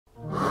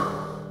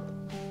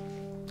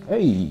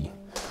Hey,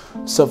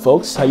 what's up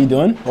folks? How you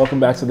doing? Welcome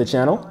back to the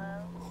channel.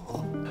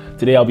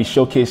 Today I'll be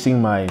showcasing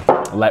my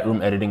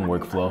Lightroom editing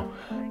workflow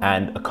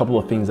and a couple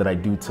of things that I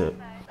do to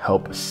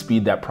help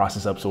speed that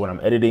process up so when I'm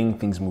editing,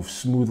 things move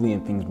smoothly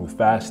and things move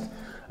fast.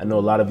 I know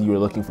a lot of you are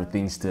looking for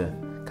things to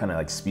kind of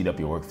like speed up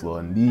your workflow,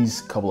 and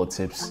these couple of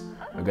tips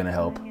are gonna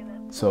help.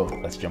 So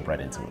let's jump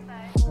right into it.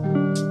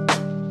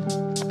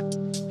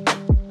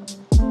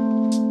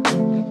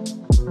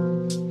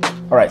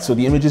 All right, so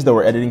the images that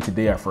we're editing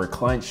today are for a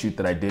client shoot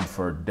that I did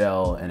for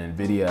Dell and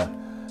NVIDIA.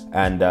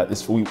 And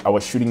I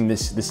was shooting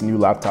this new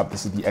laptop.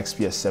 This is the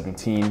XPS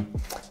 17.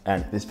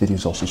 And this video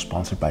is also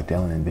sponsored by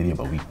Dell and NVIDIA,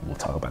 but we'll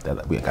talk about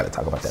that. We gotta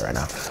talk about that right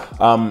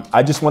now.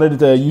 I just wanted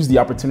to use the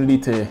opportunity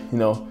to,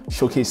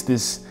 showcase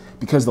this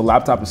because the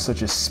laptop is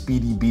such a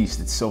speedy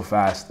beast. It's so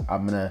fast.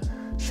 I'm gonna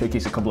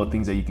showcase a couple of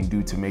things that you can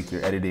do to make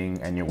your editing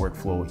and your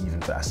workflow even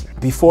faster.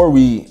 Before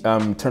we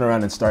turn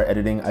around and start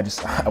editing,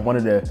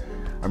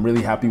 I'm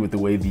really happy with the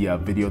way the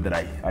video that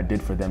I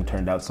did for them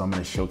turned out, so I'm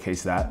gonna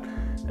showcase that,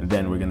 and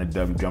then we're gonna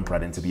jump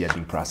right into the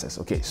editing process.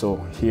 Okay, so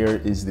here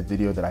is the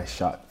video that I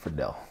shot for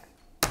Dell.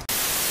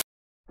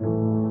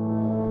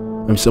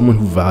 I'm someone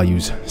who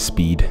values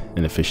speed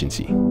and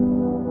efficiency.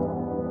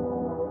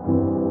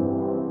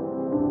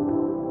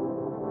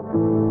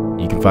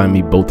 You can find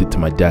me bolted to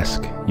my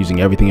desk, using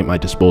everything at my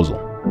disposal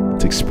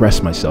to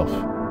express myself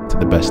to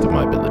the best of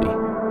my ability.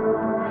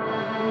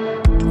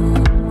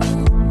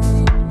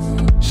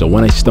 So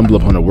when I stumble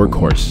upon a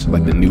workhorse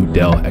like the new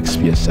Dell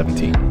XPS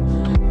 17,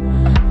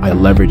 I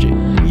leverage it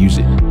and use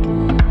it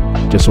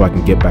just so I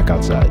can get back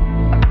outside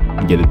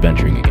and get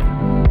adventuring again.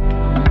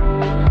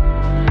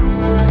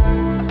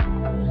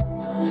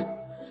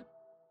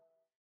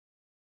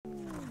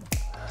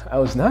 That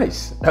was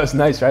nice. That was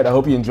nice, right? I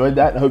hope you enjoyed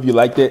that. I hope you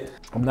liked it.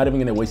 I'm not even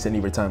gonna waste any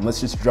of your time. Let's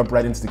just jump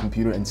right into the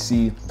computer and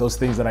see those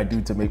things that I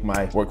do to make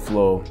my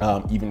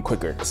workflow even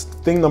quicker.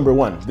 Thing number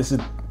one, this is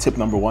tip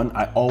number one.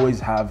 I always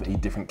have a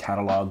different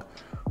catalog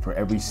for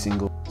every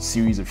single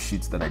series of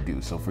shoots that I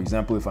do. So for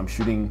example, if I'm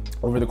shooting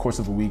over the course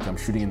of a week, I'm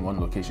shooting in one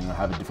location, I'll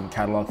have a different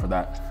catalog for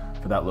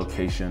that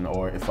location.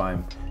 Or if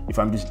I'm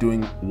just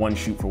doing one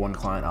shoot for one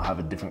client, I'll have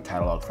a different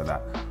catalog for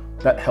that.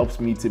 That helps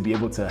me to be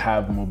able to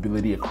have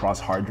mobility across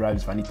hard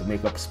drives. If I need to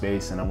make up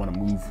space and I want to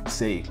move,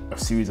 say, a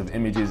series of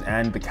images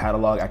and the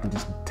catalog, I can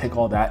just take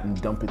all that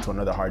and dump it to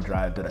another hard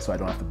drive so I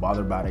don't have to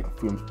bother about it.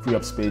 Free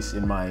up space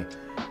in my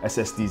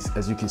SSDs.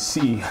 As you can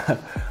see,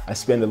 I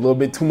spend a little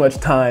bit too much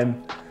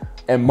time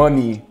and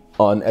money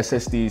on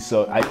SSDs,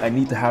 so I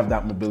need to have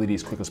that mobility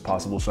as quick as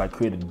possible. So I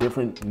create a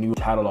different new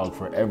catalog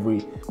for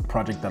every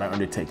project that I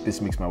undertake. This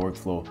makes my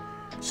workflow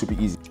super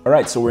easy. All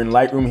right, so we're in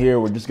Lightroom here.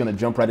 We're just gonna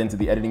jump right into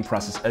the editing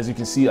process. As you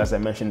can see, as I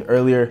mentioned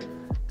earlier,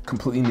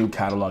 completely new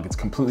catalog. It's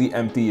completely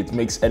empty. It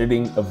makes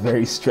editing a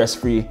very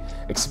stress-free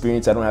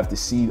experience. I don't have to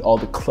see all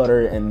the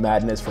clutter and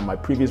madness from my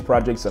previous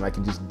projects, and I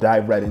can just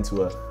dive right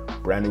into a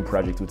brand new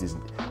project, which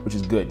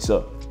is good.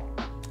 So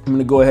I'm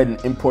gonna go ahead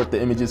and import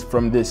the images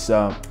from this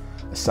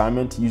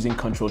assignment using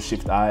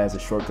Control-Shift-I as a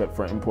shortcut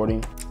for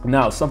importing.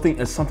 Now, something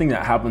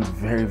that happens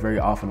very, very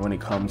often when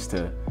it comes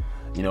to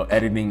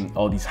editing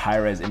all these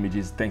high-res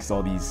images, thanks to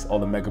all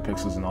the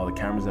megapixels and all the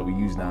cameras that we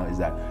use now, is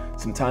that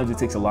sometimes it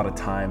takes a lot of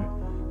time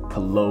to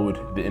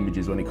load the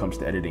images when it comes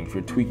to editing. If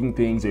you're tweaking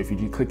things or if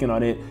you're clicking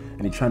on it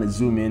and you're trying to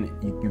zoom in,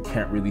 you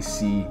can't really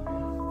see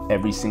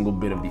every single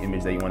bit of the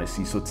image that you want to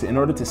see. So in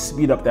order to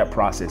speed up that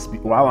process,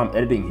 while I'm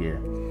editing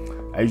here,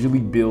 I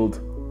usually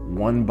build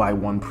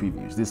one-by-one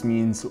previews. This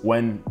means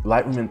when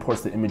Lightroom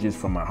imports the images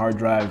from my hard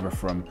drive or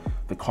from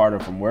the card or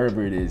from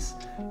wherever it is,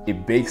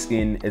 it bakes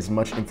in as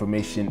much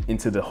information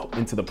into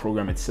the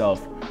program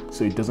itself,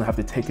 so it doesn't have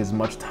to take as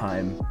much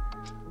time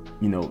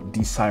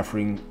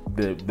deciphering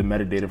the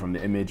metadata from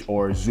the image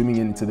or zooming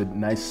into the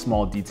nice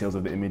small details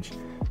of the image.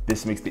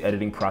 This makes the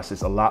editing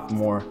process a lot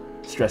more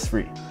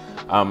stress-free.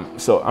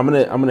 So I'm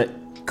gonna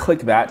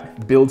click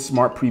that, build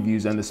smart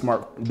previews, and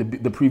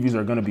the previews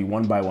are gonna be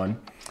one by one.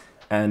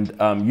 And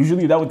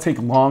usually that would take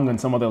long on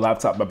some other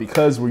laptop, but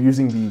because we're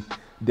using the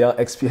Dell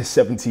XPS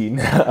 17,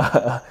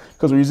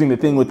 because we're using the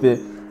thing with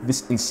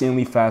this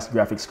insanely fast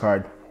graphics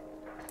card,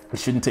 it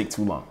shouldn't take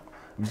too long.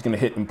 I'm just gonna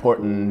hit import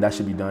and that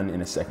should be done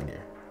in a second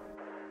here.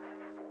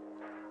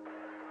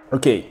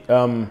 Okay,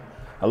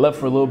 I left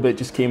for a little bit,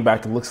 just came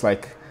back. It looks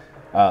like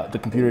the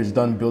computer is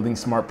done building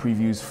smart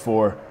previews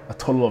for a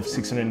total of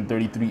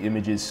 633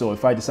 images. So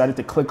if I decided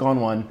to click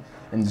on one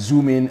and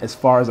zoom in as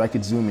far as I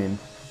could zoom in,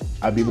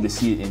 I'd be able to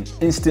see it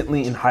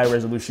instantly in high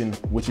resolution,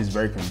 which is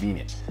very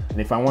convenient. And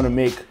if I want to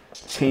make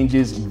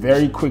changes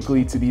very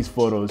quickly to these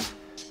photos,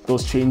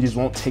 those changes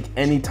won't take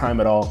any time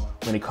at all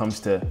when it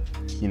comes to,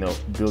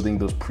 building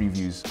those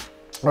previews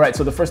All right,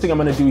 so the first thing I'm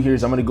gonna do here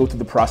is I'm gonna go through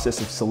the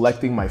process of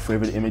selecting my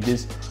favorite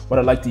images. What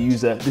I like to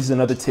use, this is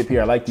another tip here,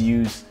 I like to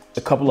use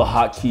a couple of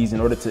hotkeys in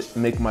order to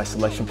make my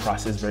selection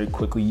process very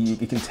quickly.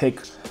 It can take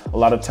a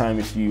lot of time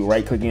if you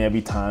right-clicking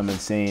every time and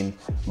saying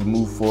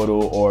remove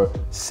photo or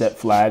set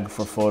flag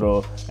for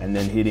photo and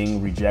then hitting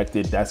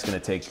rejected. That's gonna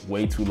take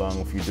way too long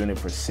if you're doing it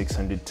for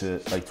 600 to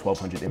like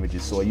 1200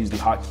 images. So I use the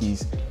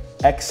hotkeys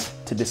X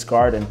to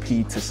discard and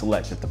P to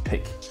select at the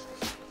pick.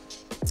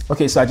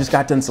 Okay, so I just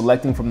got done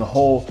selecting from the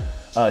whole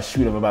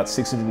shoot of about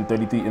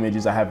 633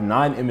 images. I have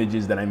 9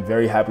 images that I'm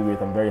very happy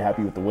with. I'm very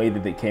happy with the way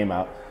that they came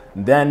out.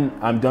 Then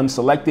I'm done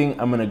selecting.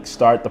 I'm gonna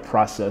start the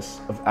process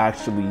of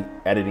actually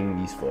editing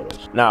these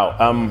photos.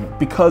 Now,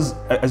 because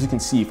as you can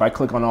see, if I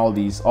click on all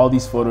these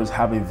photos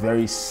have a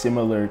very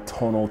similar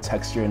tonal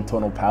texture and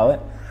tonal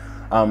palette.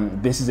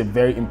 This is a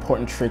very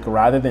important trick.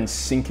 Rather than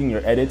syncing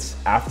your edits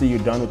after you're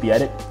done with the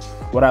edit,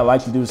 what I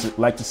like to do is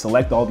like to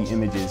select all the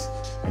images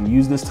and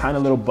use this tiny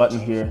little button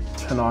here,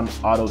 turn on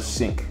auto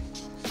sync.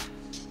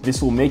 This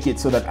will make it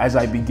so that as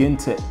I begin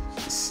to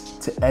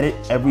edit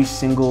every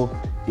single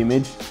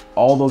image,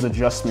 all those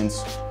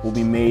adjustments will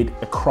be made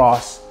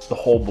across the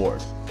whole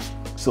board.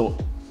 So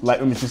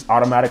Lightroom is just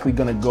automatically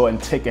gonna go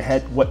and take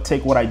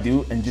what I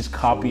do and just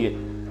copy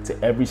it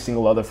to every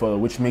single other photo,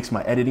 which makes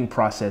my editing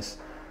process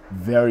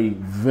very,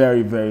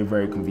 very, very,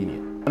 very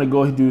convenient. What I'm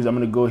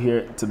gonna go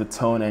here to the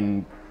tone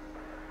and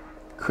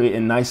create a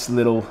nice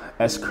little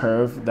S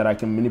curve that I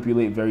can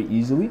manipulate very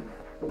easily.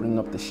 Bring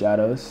up the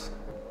shadows,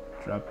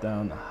 drop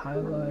down the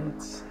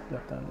highlights,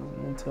 drop down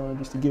the mid-tone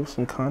just to give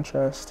some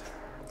contrast.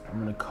 I'm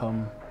gonna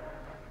come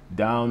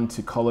down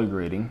to color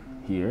grading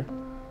here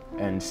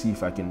and see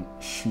if I can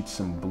shoot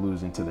some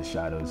blues into the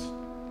shadows,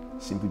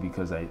 simply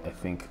because I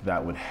think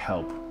that would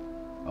help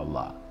a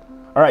lot.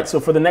 All right, so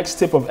for the next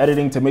tip of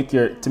editing to make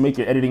your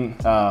editing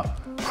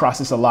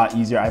process a lot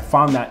easier, I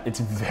found that it's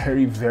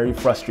very, very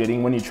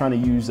frustrating when you're trying to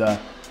use a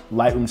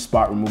Lightroom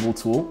spot removal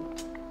tool.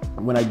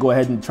 When I go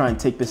ahead and try and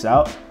take this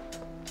out,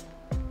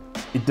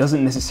 it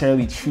doesn't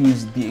necessarily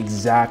choose the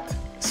exact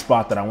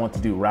spot that I want to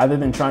do. Rather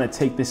than trying to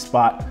take this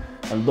spot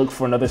and look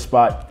for another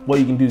spot, what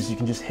you can do is you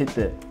can just hit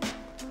the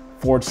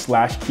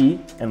 / key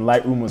and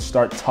Lightroom will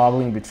start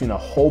toggling between a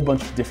whole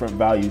bunch of different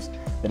values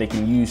that it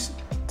can use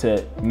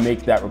to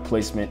make that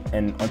replacement,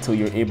 and until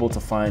you're able to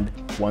find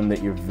one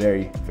that you're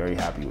very, very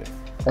happy with.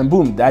 And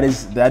boom, that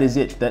is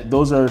it.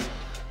 Those are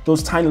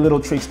those tiny little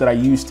tricks that I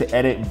use to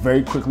edit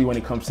very quickly when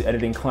it comes to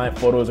editing client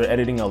photos or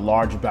editing a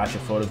large batch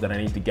of photos that I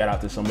need to get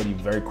out to somebody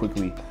very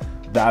quickly.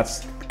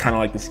 That's kind of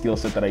like the skill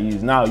set that I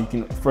use. Now you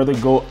can further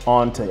go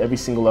on to every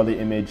single other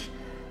image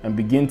and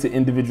begin to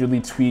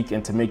individually tweak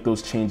and to make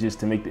those changes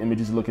to make the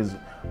images look as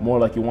more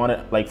like you want it.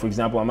 Like for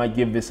example, I might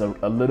give this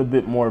a little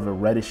bit more of a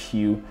reddish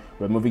hue,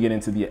 but moving it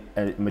into the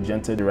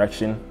magenta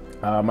direction.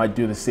 I might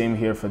do the same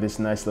here for this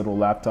nice little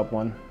laptop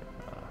one.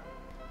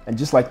 And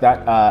just like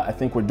that, I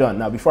think we're done.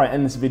 Now, before I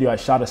end this video, I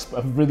shot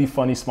a really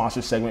funny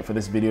sponsor segment for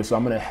this video. So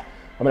I'm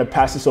gonna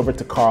pass this over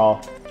to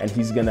Karl and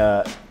he's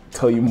gonna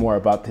tell you more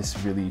about this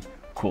really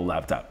cool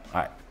laptop.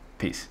 All right,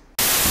 peace.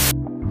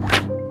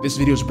 This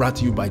video is brought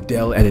to you by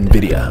Dell and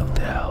NVIDIA.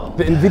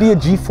 The NVIDIA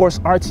GeForce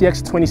RTX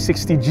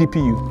 2060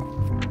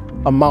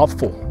 GPU, a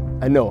mouthful,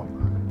 I know,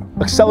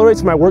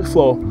 accelerates my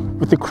workflow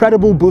with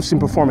incredible boosts in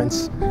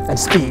performance and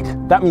speed.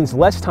 That means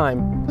less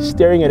time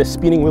staring at a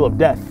spinning wheel of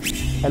death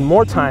and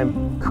more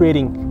time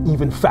creating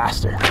even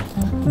faster.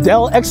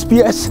 Dell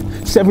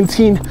XPS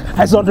 17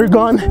 has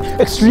undergone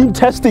extreme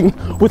testing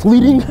with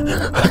leading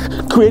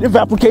creative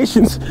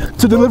applications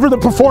to deliver the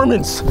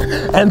performance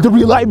and the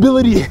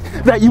reliability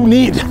that you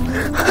need.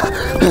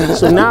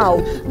 So now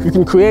you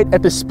can create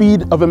at the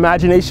speed of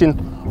imagination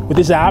with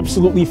this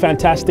absolutely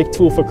fantastic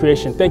tool for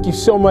creation. Thank you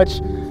so much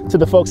to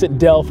the folks at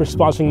Dell for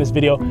sponsoring this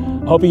video.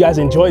 I hope you guys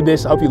enjoyed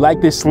this. I hope you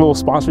like this little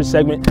sponsored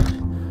segment.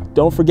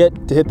 Don't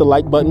forget to hit the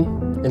like button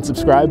and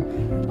subscribe.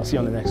 I'll see you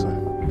on the next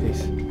one.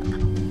 Peace.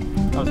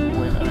 That was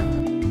way better.